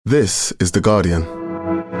This is The Guardian.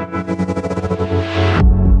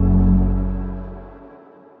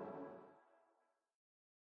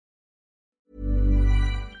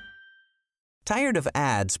 Tired of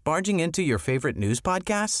ads barging into your favorite news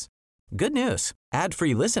podcasts? Good news.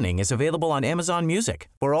 Ad-free listening is available on Amazon Music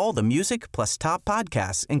for all the music plus top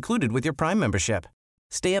podcasts included with your Prime membership.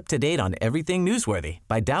 Stay up to date on everything newsworthy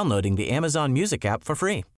by downloading the Amazon Music app for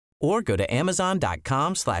free or go to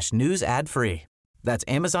amazon.com/news ad free. That's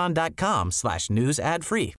amazon.com/news ad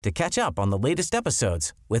free to catch up on the latest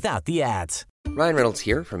episodes without the ads. Ryan Reynolds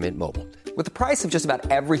here from Mint Mobile. With the price of just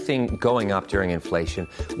about everything going up during inflation,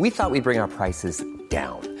 we thought we'd bring our prices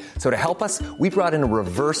down. So to help us, we brought in a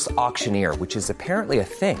reverse auctioneer, which is apparently a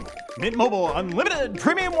thing. Mint Mobile Unlimited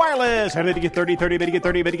Premium Wireless. How to get 30, 30, bit to get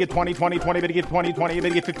 30, bit to get 20, 20, 20, bit to get 20, 20, bit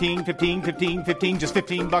to get 15, 15, 15, 15, just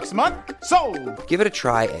 $15 a month? Sold! Give it a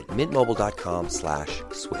try at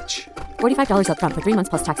mintmobile.com/switch. $45 up front for 3 months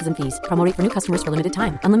plus taxes and fees. Promo rate for new customers for limited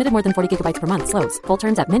time. Unlimited more than 40 gigabytes per month. Slows full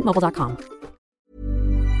terms at mintmobile.com.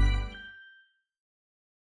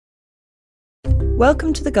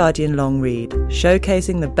 Welcome to The Guardian Long Read,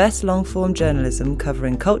 showcasing the best long-form journalism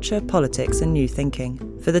covering culture, politics and new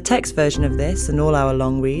thinking. For the text version of this and all our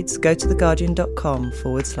long reads, go to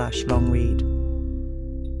theguardian.com/long read.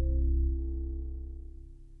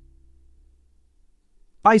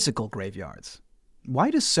 Bicycle Graveyards.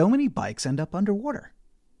 Why do so many bikes end up underwater?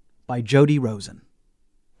 By Jody Rosen.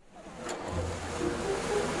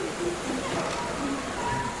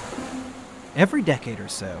 Every decade or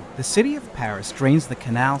so, the city of Paris drains the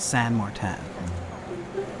Canal Saint-Martin.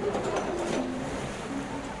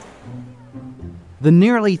 The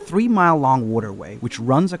nearly 3-mile-long waterway, which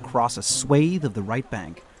runs across a swathe of the right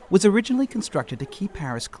bank, was originally constructed to keep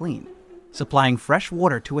Paris clean, supplying fresh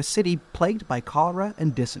water to a city plagued by cholera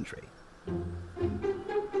and dysentery.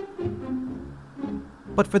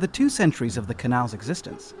 But for the 2 centuries of the canal's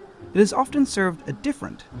existence, it has often served a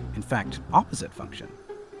different, in fact, opposite function.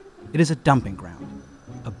 It is a dumping ground,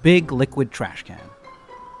 a big liquid trash can.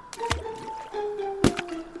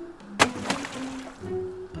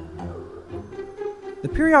 The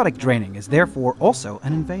periodic draining is therefore also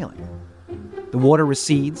an unveiling. The water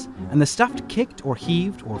recedes, and the stuff kicked or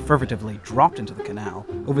heaved or furtively dropped into the canal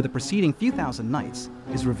over the preceding few thousand nights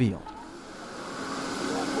is revealed.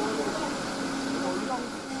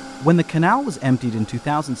 When the canal was emptied in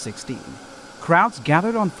 2016, crowds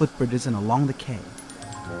gathered on footbridges and along the quay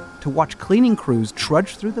to watch cleaning crews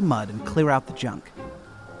trudge through the mud and clear out the junk.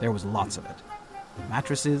 There was lots of it.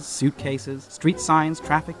 Mattresses, suitcases, street signs,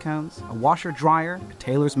 traffic cones, a washer-dryer, a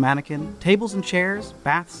tailor's mannequin, tables and chairs,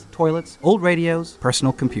 baths, toilets, old radios,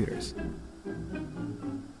 personal computers.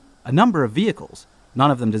 A number of vehicles,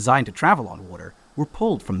 none of them designed to travel on water, were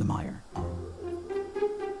pulled from the mire.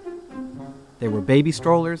 There were baby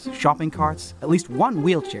strollers, shopping carts, at least one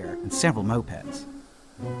wheelchair, and several mopeds.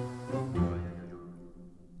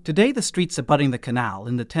 Today, the streets abutting the canal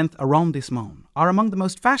in the 10th arrondissement are among the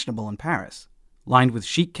most fashionable in Paris, lined with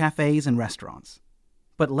chic cafes and restaurants.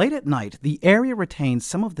 But late at night, the area retains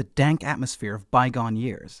some of the dank atmosphere of bygone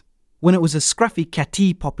years, when it was a scruffy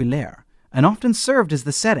quartier populaire, and often served as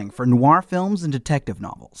the setting for noir films and detective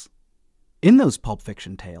novels. In those pulp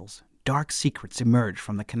fiction tales, dark secrets emerge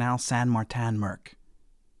from the Canal Saint-Martin murk.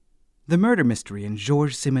 The murder mystery in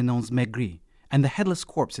Georges Simenon's Maigri and the headless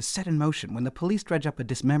corpse is set in motion when the police dredge up a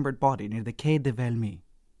dismembered body near the Quai de Valmy.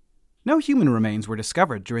 No human remains were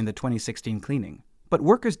discovered during the 2016 cleaning, but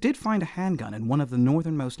workers did find a handgun in one of the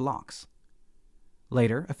northernmost locks.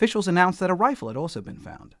 Later, officials announced that a rifle had also been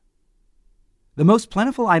found. The most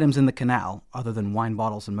plentiful items in the canal, other than wine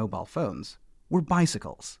bottles and mobile phones, were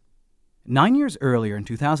bicycles. 9 years earlier, in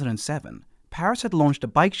 2007, Paris had launched a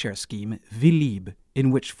bike share scheme, Ville Libre,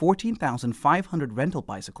 in which 14,500 rental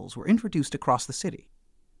bicycles were introduced across the city.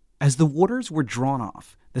 As the waters were drawn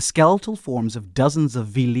off, the skeletal forms of dozens of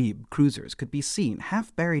Ville Libre cruisers could be seen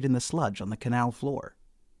half buried in the sludge on the canal floor.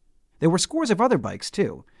 There were scores of other bikes,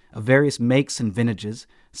 too, of various makes and vintages,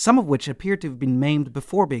 some of which appeared to have been maimed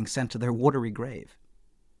before being sent to their watery grave.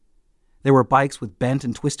 There were bikes with bent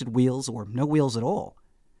and twisted wheels or no wheels at all.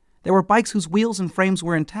 There were bikes whose wheels and frames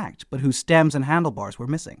were intact, but whose stems and handlebars were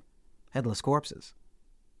missing. Headless corpses.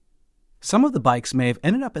 Some of the bikes may have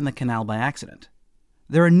ended up in the canal by accident.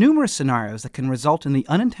 There are numerous scenarios that can result in the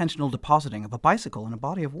unintentional depositing of a bicycle in a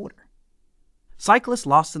body of water. Cyclists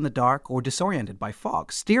lost in the dark or disoriented by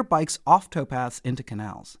fog steer bikes off towpaths into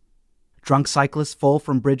canals. Drunk cyclists fall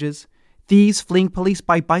from bridges. Thieves fleeing police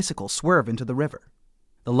by bicycle swerve into the river.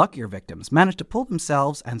 The luckier victims manage to pull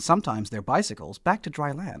themselves and sometimes their bicycles back to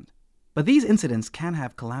dry land. But these incidents can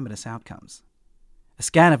have calamitous outcomes. A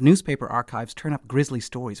scan of newspaper archives turn up grisly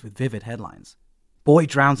stories with vivid headlines. Boy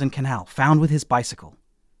drowns in canal, found with his bicycle.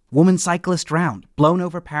 Woman cyclist drowned, blown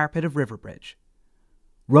over parapet of river bridge.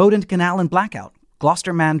 Road into canal in blackout.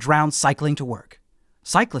 Gloucester man drowned cycling to work.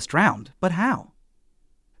 Cyclist drowned, but how?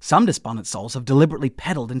 Some despondent souls have deliberately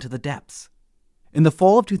pedaled into the depths. In the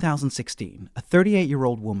fall of 2016, a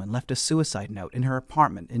 38-year-old woman left a suicide note in her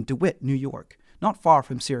apartment in DeWitt, New York, not far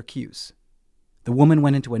from Syracuse. The woman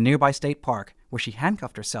went into a nearby state park where she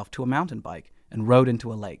handcuffed herself to a mountain bike and rode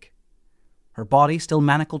into a lake. Her body, still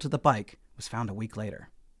manacled to the bike, was found a week later.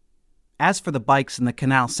 As for the bikes in the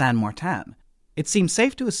Canal Saint-Martin, it seems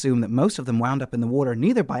safe to assume that most of them wound up in the water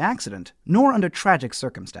neither by accident nor under tragic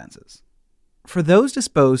circumstances. For those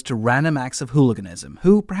disposed to random acts of hooliganism,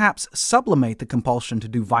 who perhaps sublimate the compulsion to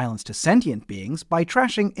do violence to sentient beings by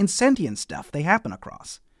trashing insentient stuff they happen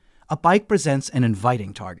across, a bike presents an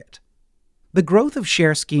inviting target. The growth of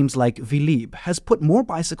share schemes like Vélib has put more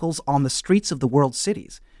bicycles on the streets of the world's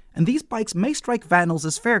cities, and these bikes may strike vandals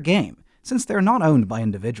as fair game, since they're not owned by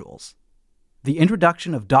individuals. The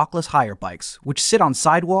introduction of dockless hire bikes, which sit on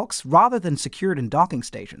sidewalks rather than secured in docking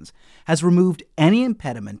stations, has removed any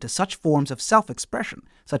impediment to such forms of self-expression,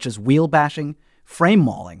 such as wheel bashing, frame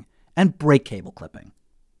mauling, and brake cable clipping.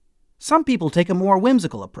 Some people take a more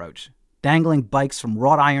whimsical approach, dangling bikes from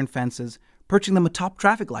wrought iron fences, perching them atop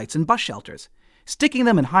traffic lights and bus shelters, sticking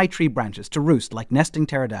them in high tree branches to roost like nesting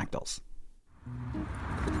pterodactyls.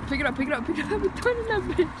 Pick it up, pick it up, pick it up, turn it up,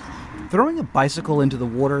 bitch. Throwing a bicycle into the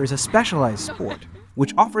water is a specialized sport,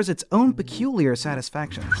 which offers its own peculiar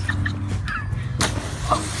satisfactions.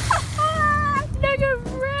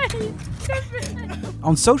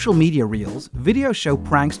 On social media reels, videos show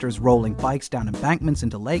pranksters rolling bikes down embankments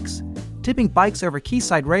into lakes, tipping bikes over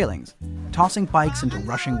quayside railings, tossing bikes into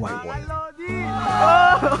rushing whitewater.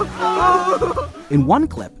 In one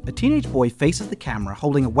clip, a teenage boy faces the camera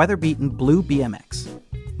holding a weather-beaten blue BMX.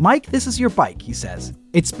 "Mike, this is your bike," he says.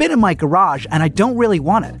 "It's been in my garage and I don't really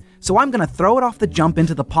want it, so I'm going to throw it off the jump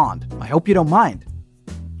into the pond. I hope you don't mind."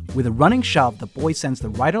 With a running shove, the boy sends the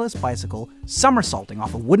riderless bicycle somersaulting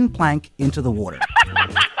off a wooden plank into the water.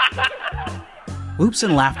 Whoops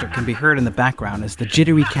and laughter can be heard in the background as the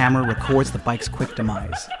jittery camera records the bike's quick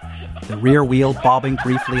demise, the rear wheel bobbing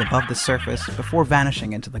briefly above the surface before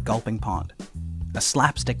vanishing into the gulping pond. A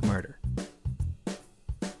slapstick murder.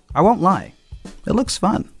 I won't lie, it looks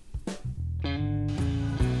fun.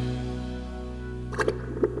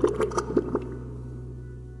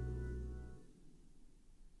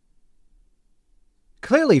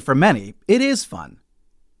 Clearly, for many, it is fun.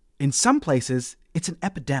 In some places, it's an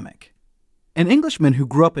epidemic. An Englishman who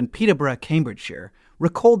grew up in Peterborough, Cambridgeshire,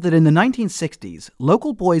 recalled that in the 1960s,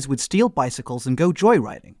 local boys would steal bicycles and go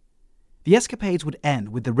joyriding. The escapades would end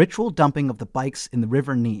with the ritual dumping of the bikes in the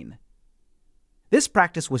River Nene. This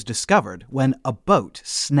practice was discovered when a boat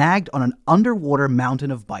snagged on an underwater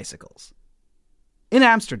mountain of bicycles. In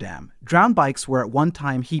Amsterdam, drowned bikes were at one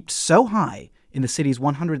time heaped so high in the city's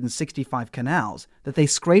 165 canals that they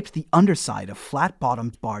scraped the underside of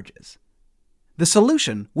flat-bottomed barges. The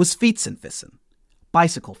solution was fietsenvissen,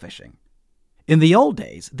 bicycle fishing. In the old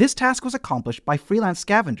days, this task was accomplished by freelance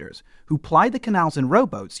scavengers who plied the canals in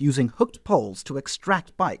rowboats using hooked poles to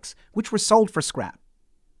extract bikes, which were sold for scrap.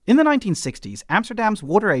 In the 1960s, Amsterdam's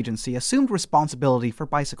water agency assumed responsibility for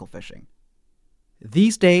bicycle fishing.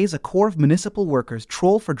 These days, a corps of municipal workers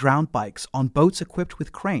troll for drowned bikes on boats equipped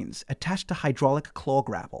with cranes attached to hydraulic claw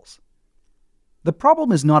grapples. The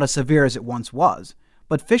problem is not as severe as it once was,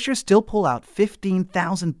 but fishers still pull out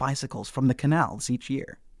 15,000 bicycles from the canals each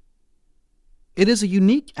year. It is a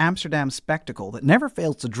unique Amsterdam spectacle that never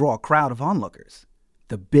fails to draw a crowd of onlookers.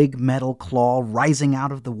 The big metal claw rising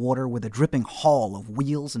out of the water with a dripping haul of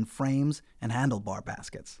wheels and frames and handlebar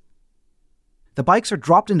baskets. The bikes are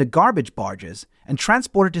dropped into garbage barges and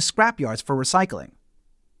transported to scrapyards for recycling.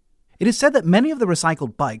 It is said that many of the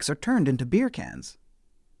recycled bikes are turned into beer cans.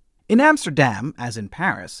 In Amsterdam, as in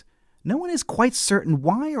Paris, no one is quite certain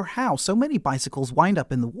why or how so many bicycles wind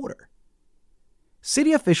up in the water.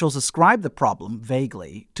 City officials ascribe the problem,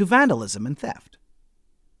 vaguely, to vandalism and theft.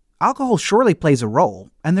 Alcohol surely plays a role,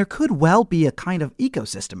 and there could well be a kind of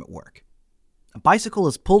ecosystem at work. A bicycle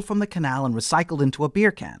is pulled from the canal and recycled into a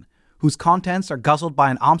beer can, whose contents are guzzled by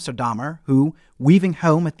an Amsterdammer who, weaving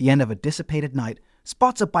home at the end of a dissipated night,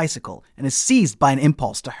 spots a bicycle and is seized by an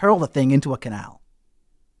impulse to hurl the thing into a canal.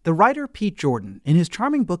 The writer Pete Jordan, in his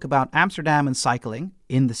charming book about Amsterdam and cycling,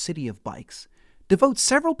 In the City of Bikes, devotes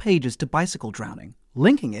several pages to bicycle drowning,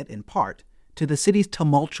 linking it, in part, to the city's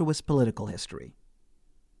tumultuous political history.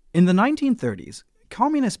 In the 1930s,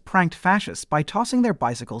 communists pranked fascists by tossing their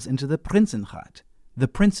bicycles into the Prinsengracht, the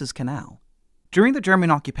Prince's Canal. During the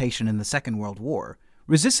German occupation in the Second World War,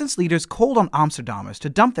 resistance leaders called on Amsterdammers to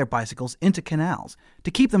dump their bicycles into canals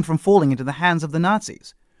to keep them from falling into the hands of the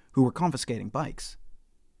Nazis, who were confiscating bikes.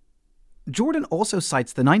 Jordan also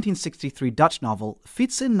cites the 1963 Dutch novel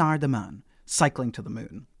Fietsen naar de Maan, Cycling to the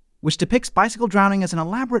Moon, which depicts bicycle drowning as an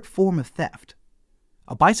elaborate form of theft.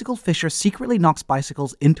 A bicycle fisher secretly knocks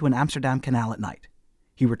bicycles into an Amsterdam canal at night.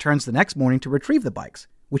 He returns the next morning to retrieve the bikes,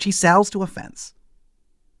 which he sells to a fence.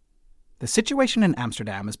 The situation in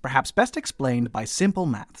Amsterdam is perhaps best explained by simple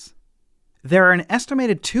maths. There are an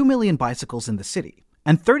estimated 2 million bicycles in the city,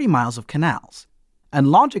 and 30 miles of canals,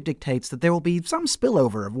 and logic dictates that there will be some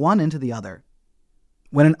spillover of one into the other.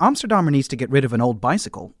 When an Amsterdammer needs to get rid of an old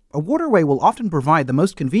bicycle, a waterway will often provide the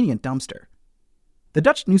most convenient dumpster. The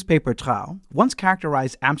Dutch newspaper Trouw once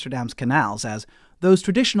characterized Amsterdam's canals as those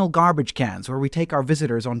traditional garbage cans where we take our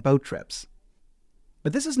visitors on boat trips.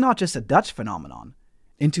 But this is not just a Dutch phenomenon.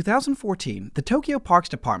 In 2014, the Tokyo Parks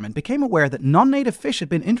Department became aware that non-native fish had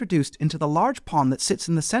been introduced into the large pond that sits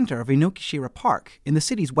in the center of Inokashira Park in the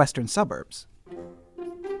city's western suburbs.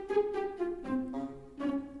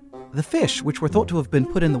 The fish, which were thought to have been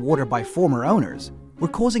put in the water by former owners, were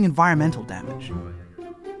causing environmental damage.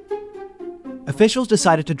 Officials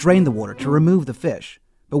decided to drain the water to remove the fish,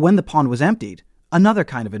 but when the pond was emptied, another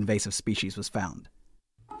kind of invasive species was found.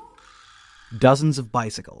 Dozens of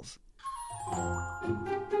bicycles.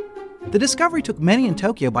 The discovery took many in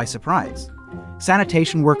Tokyo by surprise.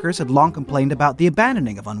 Sanitation workers had long complained about the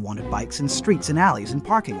abandoning of unwanted bikes in streets and alleys and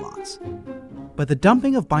parking lots. But the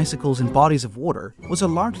dumping of bicycles in bodies of water was a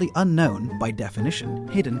largely unknown, by definition,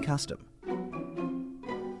 hidden custom.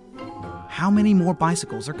 How many more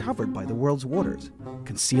bicycles are covered by the world's waters,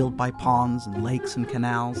 concealed by ponds and lakes and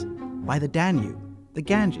canals, by the Danube, the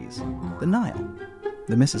Ganges, the Nile,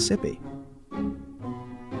 the Mississippi?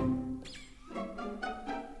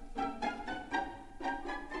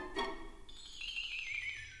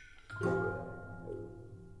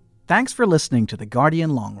 Thanks for listening to The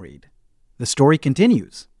Guardian Long Read. The story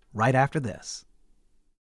continues right after this.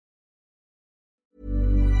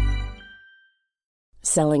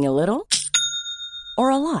 Selling a little or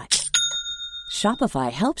a lot?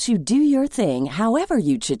 Shopify helps you do your thing however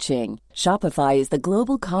you cha-ching. Shopify is the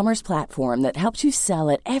global commerce platform that helps you sell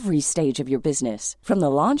at every stage of your business. From the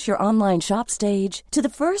launch your online shop stage to the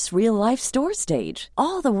first real-life store stage,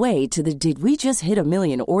 all the way to the did we just hit a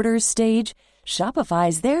million orders stage. Shopify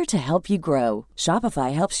is there to help you grow.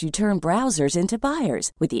 Shopify helps you turn browsers into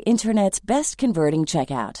buyers with the internet's best converting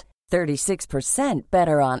checkout. 36%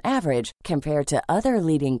 better on average compared to other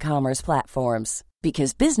leading commerce platforms.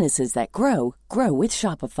 Because businesses that grow, grow with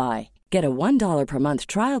Shopify. Get a $1 per month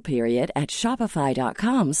trial period at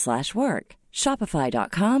shopify.com/work.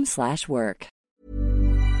 Shopify.com/work.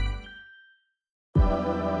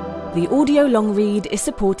 The audio long read is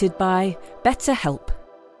supported by BetterHelp.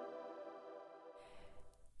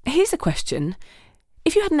 Here's a question.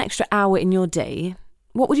 If you had an extra hour in your day,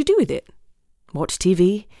 what would you do with it? Watch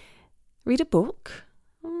TV? Read a book?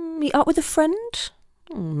 Meet up with a friend?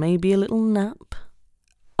 Maybe a little nap?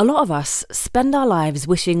 A lot of us spend our lives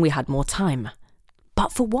wishing we had more time.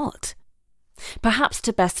 But for what? Perhaps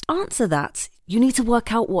to best answer that, you need to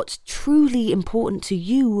work out what's truly important to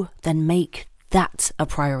you, then make that a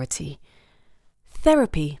priority.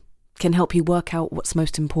 Therapy can help you work out what's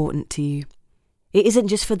most important to you. It isn't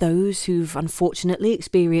just for those who've unfortunately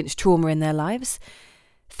experienced trauma in their lives.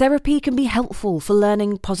 Therapy can be helpful for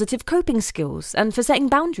learning positive coping skills and for setting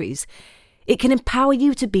boundaries. It can empower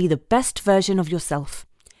you to be the best version of yourself.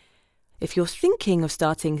 If you're thinking of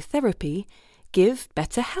starting therapy, give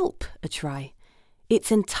BetterHelp a try.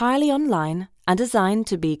 It's entirely online and designed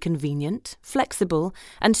to be convenient, flexible,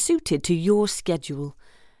 and suited to your schedule.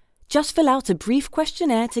 Just fill out a brief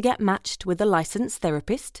questionnaire to get matched with a licensed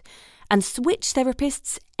therapist and switch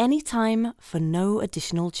therapists anytime for no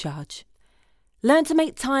additional charge. Learn to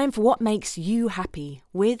make time for what makes you happy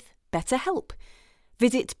with BetterHelp.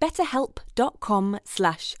 Visit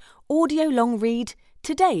betterhelp.com/audiolongread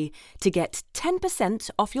today to get 10%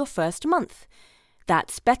 off your first month.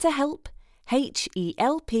 That's BetterHelp,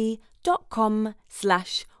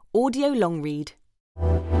 HELP.com/audiolongread.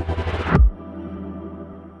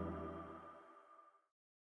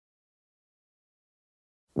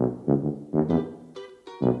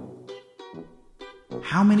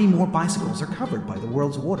 How many more bicycles are covered by the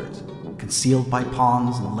world's waters, concealed by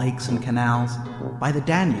ponds and lakes and canals, by the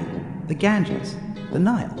Danube, the Ganges, the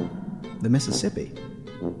Nile, the Mississippi?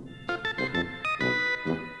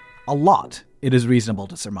 A lot, it is reasonable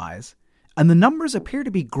to surmise, and the numbers appear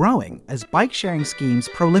to be growing as bike-sharing schemes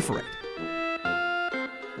proliferate.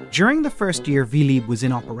 During the first year Velib was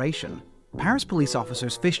in operation, Paris police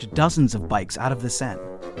officers fished dozens of bikes out of the Seine.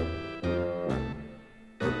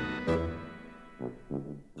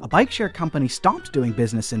 A bike share company stopped doing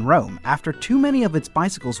business in Rome after too many of its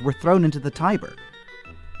bicycles were thrown into the Tiber.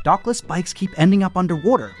 Dockless bikes keep ending up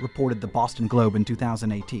underwater, reported the Boston Globe in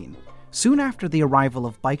 2018, soon after the arrival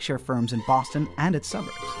of bike share firms in Boston and its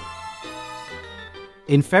suburbs.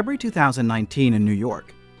 In February 2019 in New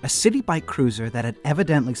York, a city bike cruiser that had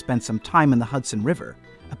evidently spent some time in the Hudson River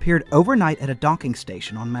appeared overnight at a docking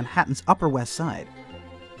station on Manhattan's Upper West Side.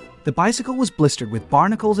 The bicycle was blistered with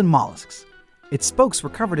barnacles and mollusks. Its spokes were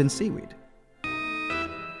covered in seaweed.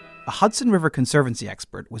 A Hudson River Conservancy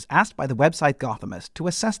expert was asked by the website Gothamist to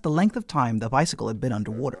assess the length of time the bicycle had been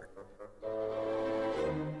underwater.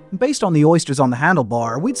 Based on the oysters on the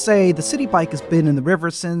handlebar, we'd say the city bike has been in the river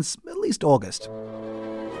since at least August.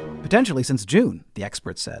 Potentially since June, the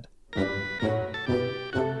expert said.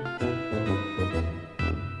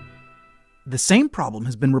 The same problem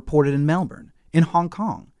has been reported in Melbourne, in Hong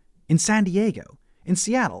Kong, in San Diego, in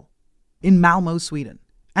Seattle, in Malmö, Sweden,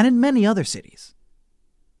 and in many other cities.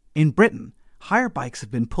 In Britain, hire bikes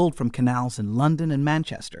have been pulled from canals in London and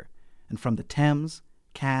Manchester, and from the Thames,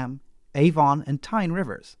 Cam, Avon, and Tyne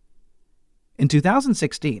rivers. In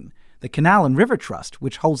 2016, the Canal and River Trust,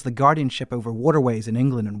 which holds the guardianship over waterways in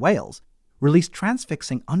England and Wales, released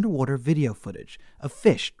transfixing underwater video footage of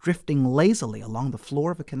fish drifting lazily along the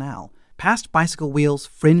floor of a canal, past bicycle wheels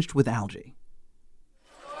fringed with algae.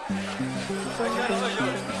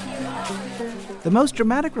 The most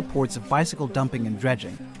dramatic reports of bicycle dumping and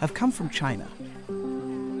dredging have come from China.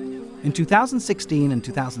 In 2016 and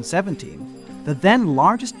 2017, the then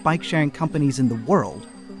largest bike-sharing companies in the world,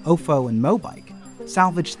 Ofo and Mobike,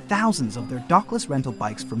 salvaged thousands of their dockless rental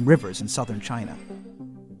bikes from rivers in southern China.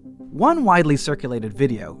 One widely circulated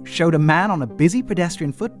video showed a man on a busy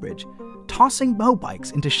pedestrian footbridge tossing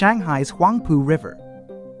Mobikes into Shanghai's Huangpu River.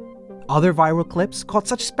 Other viral clips caught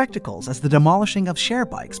such spectacles as the demolishing of share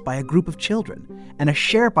bikes by a group of children and a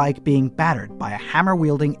share bike being battered by a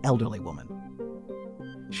hammer-wielding elderly woman.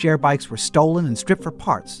 Share bikes were stolen and stripped for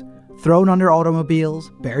parts, thrown under automobiles,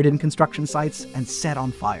 buried in construction sites, and set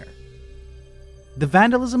on fire. The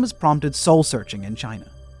vandalism has prompted soul-searching in China.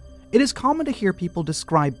 It is common to hear people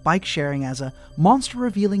describe bike sharing as a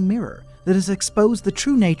monster-revealing mirror that has exposed the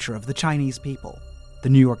true nature of the Chinese people, the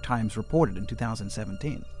New York Times reported in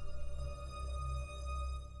 2017.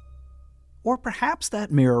 Or perhaps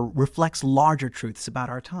that mirror reflects larger truths about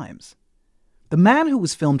our times. The man who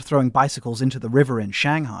was filmed throwing bicycles into the river in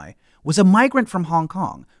Shanghai was a migrant from Hong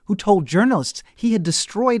Kong who told journalists he had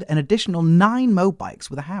destroyed an additional 9 Mobikes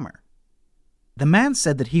with a hammer. The man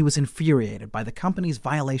said that he was infuriated by the company's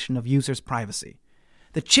violation of users' privacy.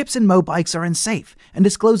 The chips in Mobikes are unsafe and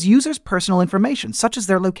disclose users' personal information, such as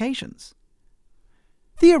their locations.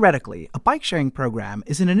 Theoretically, a bike-sharing program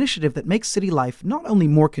is an initiative that makes city life not only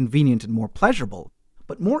more convenient and more pleasurable,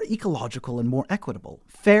 but more ecological and more equitable,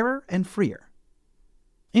 fairer and freer.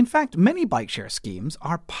 In fact, many bike-share schemes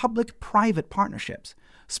are public-private partnerships,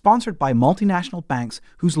 sponsored by multinational banks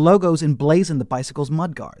whose logos emblazon the bicycle's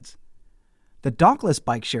mudguards. The dockless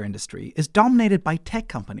bike-share industry is dominated by tech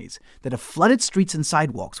companies that have flooded streets and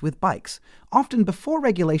sidewalks with bikes, often before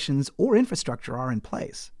regulations or infrastructure are in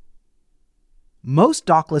place. Most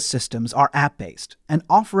dockless systems are app-based and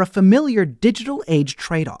offer a familiar digital age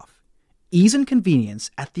trade-off: ease and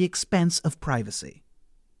convenience at the expense of privacy.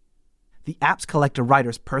 The apps collect a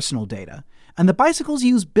rider's personal data, and the bicycles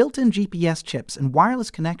use built-in GPS chips and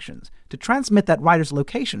wireless connections to transmit that rider's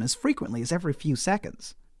location as frequently as every few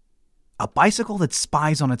seconds. A bicycle that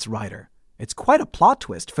spies on its rider. It's quite a plot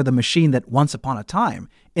twist for the machine that once upon a time,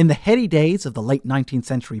 in the heady days of the late 19th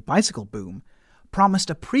century bicycle boom,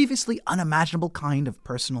 promised a previously unimaginable kind of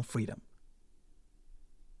personal freedom.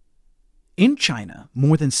 In China,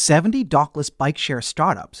 more than 70 dockless bike-share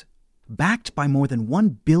startups, backed by more than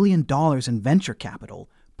 $1 billion in venture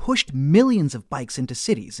capital, pushed millions of bikes into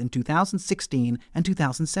cities in 2016 and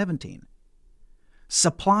 2017.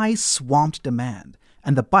 Supply swamped demand,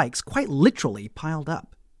 and the bikes quite literally piled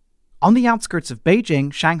up. On the outskirts of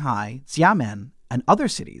Beijing, Shanghai, Xiamen, and other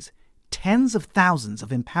cities, tens of thousands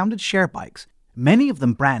of impounded share bikes, many of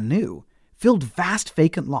them brand new, filled vast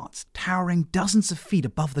vacant lots towering dozens of feet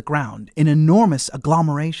above the ground in enormous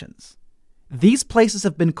agglomerations. These places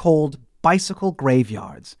have been called bicycle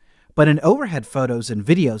graveyards, but in overhead photos and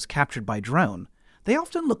videos captured by drone, they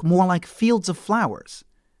often look more like fields of flowers.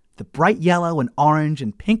 The bright yellow and orange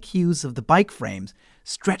and pink hues of the bike frames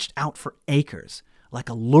stretched out for acres, like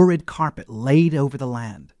a lurid carpet laid over the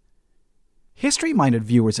land. History-minded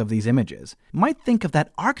viewers of these images might think of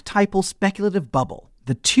that archetypal speculative bubble,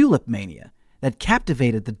 the tulip mania, that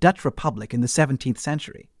captivated the Dutch Republic in the 17th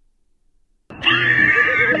century.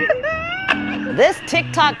 This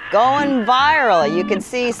TikTok going viral. You can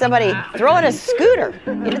see somebody throwing a scooter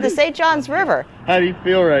into the St. Johns River. How do you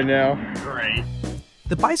feel right now? Great.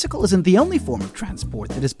 The bicycle isn't the only form of transport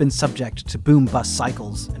that has been subject to boom-bust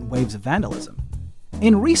cycles and waves of vandalism.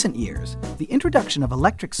 In recent years, the introduction of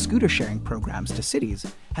electric scooter sharing programs to cities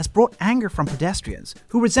has brought anger from pedestrians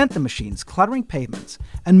who resent the machines cluttering pavements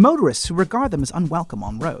and motorists who regard them as unwelcome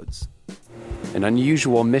on roads. An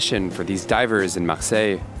unusual mission for these divers in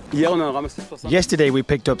Marseille. Yesterday we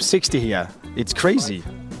picked up 60 here. It's crazy.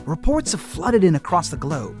 Reports have flooded in across the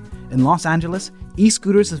globe. In Los Angeles,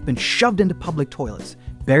 e-scooters have been shoved into public toilets,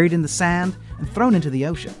 buried in the sand, and thrown into the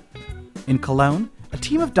ocean. In Cologne, a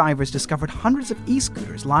team of divers discovered hundreds of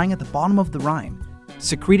e-scooters lying at the bottom of the Rhine,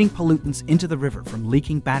 secreting pollutants into the river from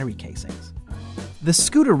leaking battery casings. The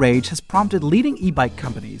scooter rage has prompted leading e-bike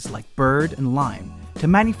companies like Bird and Lime to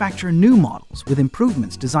manufacture new models with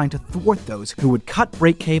improvements designed to thwart those who would cut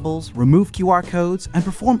brake cables, remove QR codes, and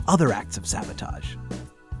perform other acts of sabotage.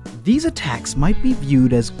 These attacks might be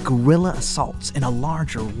viewed as guerrilla assaults in a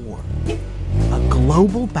larger war. A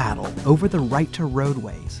global battle over the right to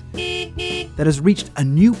roadways that has reached a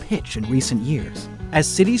new pitch in recent years as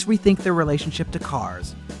cities rethink their relationship to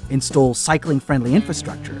cars, install cycling-friendly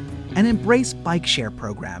infrastructure, and embrace bike share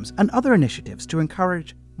programs and other initiatives to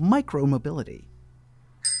encourage micro-mobility.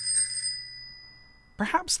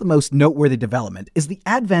 Perhaps the most noteworthy development is the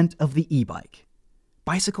advent of the e-bike,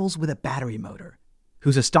 bicycles with a battery motor,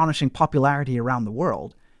 whose astonishing popularity around the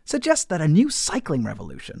world suggests that a new cycling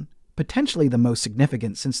revolution, potentially the most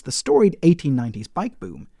significant since the storied 1890s bike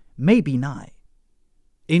boom, may be nigh.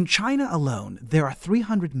 In China alone, there are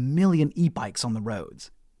 300 million e-bikes on the roads,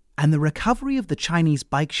 and the recovery of the Chinese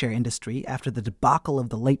bike share industry after the debacle of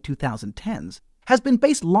the late 2010s has been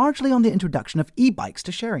based largely on the introduction of e-bikes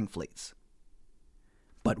to sharing fleets.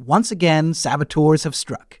 But once again, saboteurs have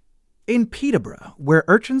struck. In Peterborough, where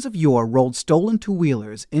urchins of yore rolled stolen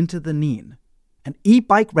two-wheelers into the Nene, an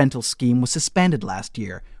e-bike rental scheme was suspended last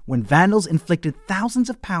year when vandals inflicted thousands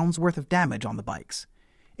of pounds worth of damage on the bikes,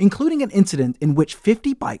 including an incident in which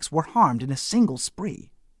 50 bikes were harmed in a single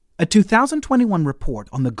spree. A 2021 report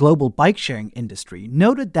on the global bike-sharing industry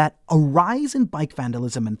noted that a rise in bike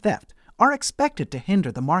vandalism and theft are expected to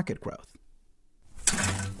hinder the market growth.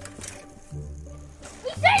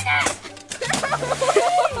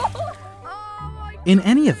 In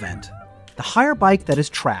any event, the hire bike that is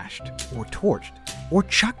trashed, or torched, or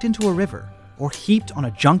chucked into a river, or heaped on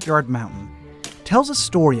a junkyard mountain tells a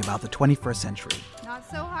story about the 21st century. Not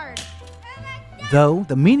so hard. Though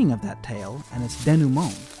the meaning of that tale and its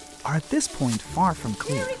denouement are at this point far from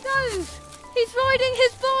clear. Here he goes! He's riding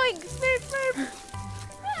his bike! Smurf,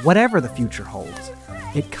 smurf. Whatever the future holds,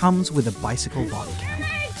 it comes with a bicycle body count.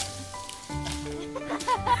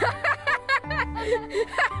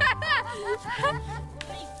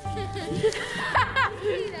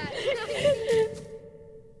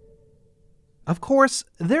 Of course,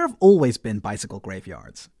 there have always been bicycle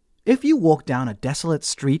graveyards. If you walk down a desolate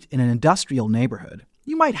street in an industrial neighborhood,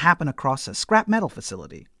 you might happen across a scrap metal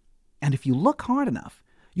facility. And if you look hard enough,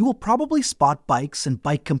 you will probably spot bikes and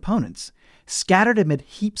bike components scattered amid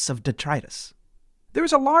heaps of detritus. There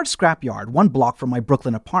is a large scrapyard 1 block from my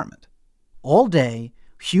Brooklyn apartment. All day,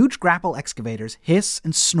 huge grapple excavators hiss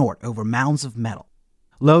and snort over mounds of metal,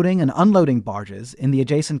 loading and unloading barges in the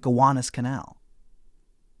adjacent Gowanus Canal.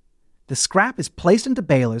 The scrap is placed into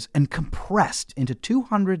balers and compressed into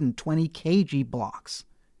 220 kg blocks.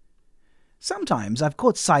 Sometimes I've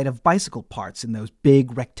caught sight of bicycle parts in those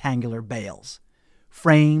big rectangular bales,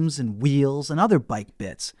 frames and wheels and other bike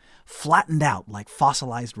bits flattened out like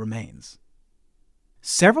fossilized remains.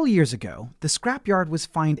 Several years ago, the scrapyard was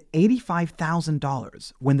fined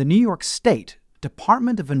 $85,000 when the New York State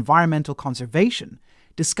Department of Environmental Conservation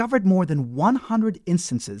discovered more than 100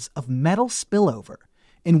 instances of metal spillover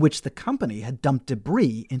in which the company had dumped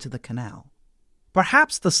debris into the canal.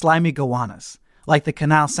 Perhaps the slimy Gowanus, like the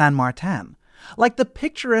Canal Saint-Martin, like the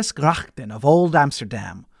picturesque Grachten of old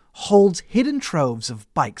Amsterdam, holds hidden troves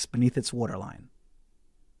of bikes beneath its waterline.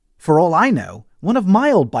 For all I know, one of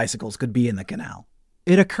my old bicycles could be in the canal.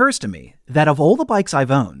 It occurs to me that of all the bikes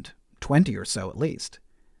I've owned, 20 or so at least,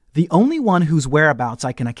 the only one whose whereabouts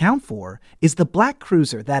I can account for is the black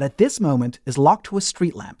cruiser that at this moment is locked to a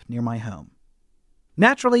street lamp near my home.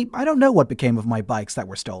 Naturally, I don't know what became of my bikes that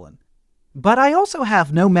were stolen. But I also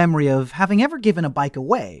have no memory of having ever given a bike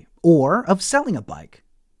away, or of selling a bike.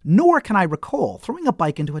 Nor can I recall throwing a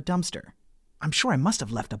bike into a dumpster. I'm sure I must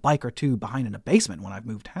have left a bike or two behind in a basement when I've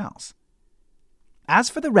moved house. As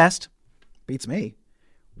for the rest, beats me.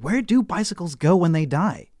 where do bicycles go when they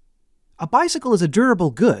die? A bicycle is a durable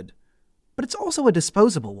good, but it's also a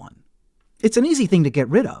disposable one. It's an easy thing to get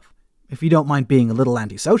rid of, if you don't mind being a little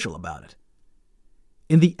antisocial about it.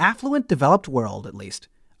 In the affluent, developed world, at least,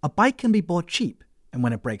 a bike can be bought cheap, and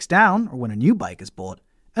when it breaks down, or when a new bike is bought,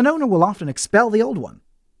 an owner will often expel the old one,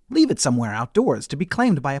 leave it somewhere outdoors to be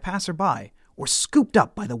claimed by a passerby, or scooped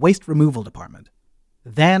up by the waste removal department.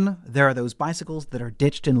 Then there are those bicycles that are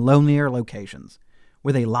ditched in lonelier locations,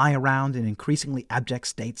 where they lie around in increasingly abject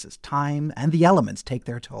states as time and the elements take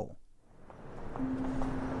their toll.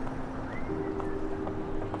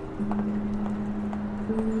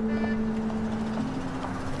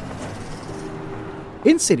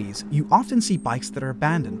 In cities, you often see bikes that are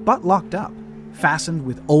abandoned but locked up, fastened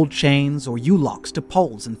with old chains or U-locks to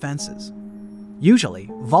poles and fences. Usually,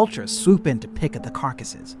 vultures swoop in to pick at the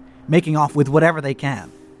carcasses, making off with whatever they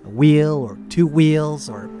can, a wheel or two wheels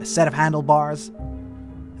or a set of handlebars.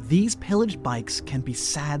 These pillaged bikes can be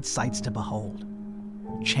sad sights to behold.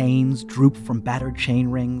 Chains droop from battered chain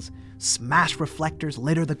rings, smashed reflectors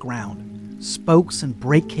litter the ground, spokes and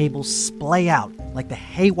brake cables splay out like the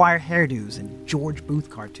haywire hairdos in George Booth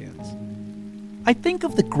cartoons. I think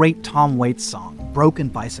of the great Tom Waits song, Broken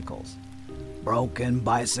Bicycles. Broken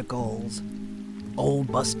bicycles,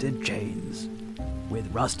 old busted chains,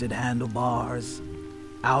 with rusted handlebars,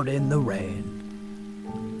 out in the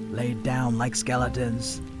rain, laid down like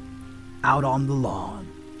skeletons, out on the lawn.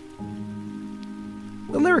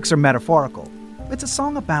 The lyrics are metaphorical. It's a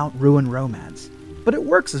song about ruined romance, but it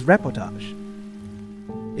works as reportage.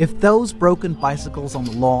 If those broken bicycles on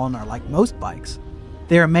the lawn are like most bikes,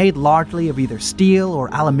 they are made largely of either steel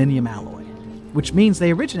or aluminium alloy, which means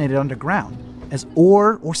they originated underground as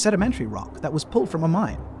ore or sedimentary rock that was pulled from a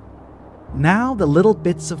mine. Now the little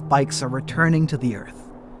bits of bikes are returning to the earth.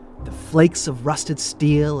 The flakes of rusted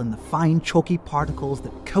steel and the fine chalky particles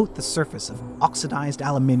that coat the surface of oxidized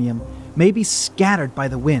aluminium may be scattered by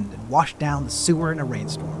the wind and washed down the sewer in a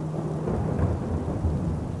rainstorm.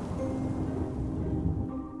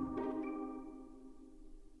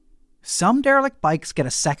 Some derelict bikes get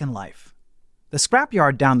a second life. The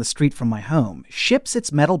scrapyard down the street from my home ships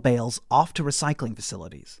its metal bales off to recycling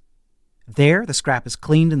facilities. There, the scrap is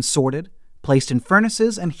cleaned and sorted, placed in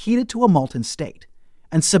furnaces and heated to a molten state,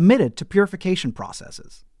 and submitted to purification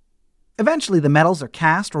processes. Eventually, the metals are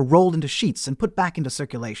cast or rolled into sheets and put back into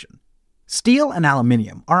circulation. Steel and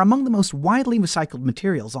aluminium are among the most widely recycled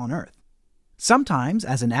materials on Earth. Sometimes,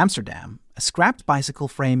 as in Amsterdam, a scrapped bicycle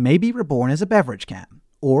frame may be reborn as a beverage can,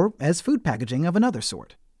 or as food packaging of another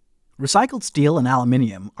sort. Recycled steel and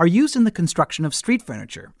aluminium are used in the construction of street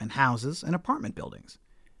furniture and houses and apartment buildings.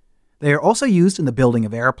 They are also used in the building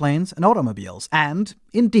of airplanes and automobiles, and,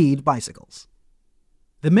 indeed, bicycles.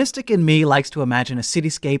 The mystic in me likes to imagine a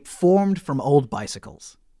cityscape formed from old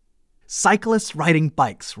bicycles. Cyclists riding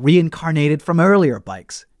bikes reincarnated from earlier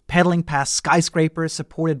bikes, pedaling past skyscrapers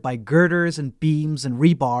supported by girders and beams and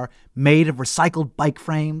rebar made of recycled bike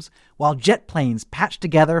frames, while jet planes patched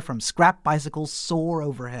together from scrap bicycles soar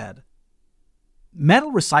overhead.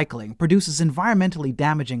 Metal recycling produces environmentally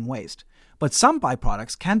damaging waste, but some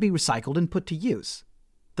byproducts can be recycled and put to use.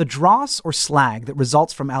 The dross or slag that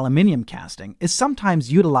results from aluminium casting is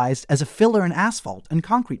sometimes utilized as a filler in asphalt and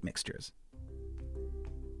concrete mixtures.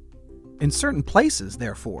 In certain places,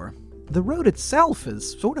 therefore, the road itself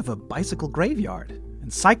is sort of a bicycle graveyard,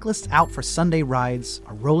 and cyclists out for Sunday rides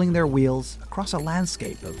are rolling their wheels across a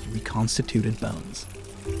landscape of reconstituted bones.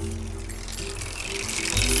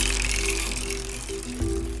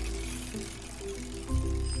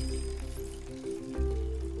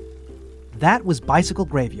 That was Bicycle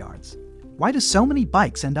Graveyards. Why do so many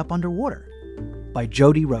bikes end up underwater? By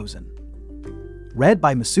Jody Rosen. Read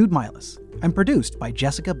by Masood Milas and produced by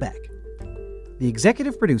Jessica Beck. The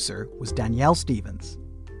executive producer was Danielle Stevens.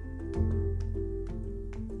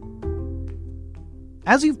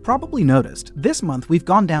 As you've probably noticed, this month we've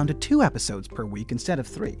gone down to 2 episodes per week instead of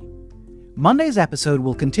 3. Monday's episode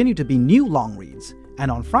will continue to be new long reads, and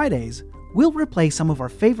on Fridays, we'll replay some of our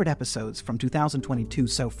favorite episodes from 2022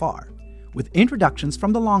 so far, with introductions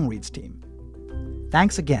from the Long Reads team.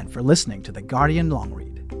 Thanks again for listening to The Guardian Long Read.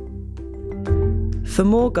 For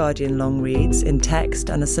more Guardian Long Reads in text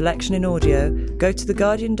and a selection in audio, go to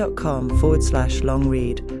theguardian.com/long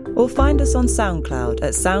read or find us on SoundCloud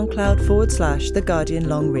at soundcloud/The Guardian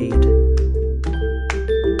Long Read.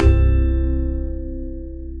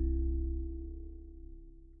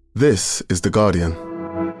 This is The Guardian.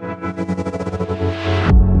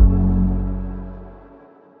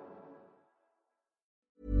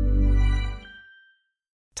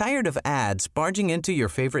 Tired of ads barging into your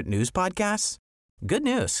favorite news podcasts? Good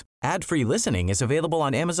news. Ad-free listening is available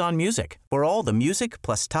on Amazon Music for all the music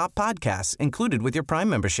plus top podcasts included with your Prime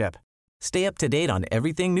membership. Stay up to date on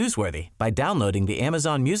everything newsworthy by downloading the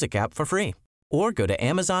Amazon Music app for free or go to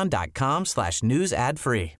amazon.com/news ad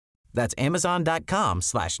free. That's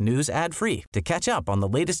amazon.com/news ad free to catch up on the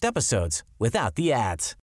latest episodes without the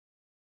ads.